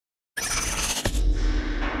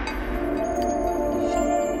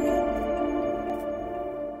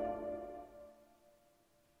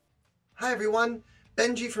Hi everyone,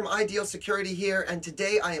 Benji from Ideal Security here, and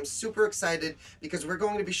today I am super excited because we're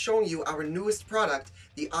going to be showing you our newest product,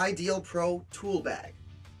 the Ideal Pro Tool Bag.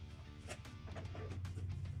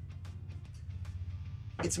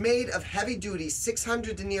 It's made of heavy-duty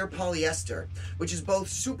 600 denier polyester, which is both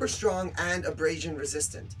super strong and abrasion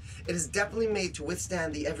resistant. It is definitely made to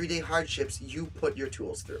withstand the everyday hardships you put your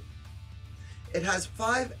tools through. It has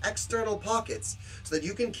 5 external pockets so that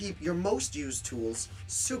you can keep your most used tools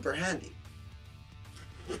super handy.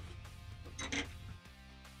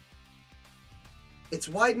 Its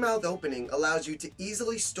wide mouth opening allows you to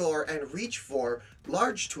easily store and reach for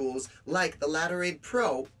large tools like the Ladder-Aide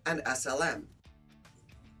Pro and SLM.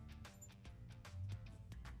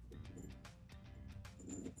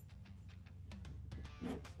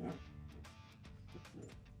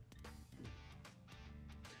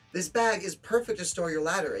 This bag is perfect to store your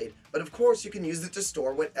Ladder-Aide, but of course you can use it to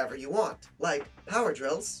store whatever you want, like power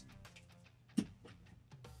drills,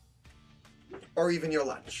 or even your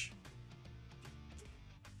lunch.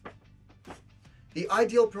 The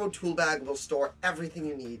Ideal Pro Tool Bag will store everything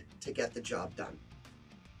you need to get the job done.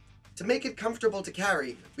 To make it comfortable to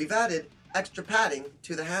carry, we've added extra padding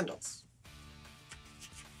to the handles.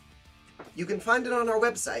 You can find it on our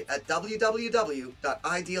website at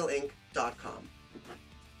www.idealinc.com.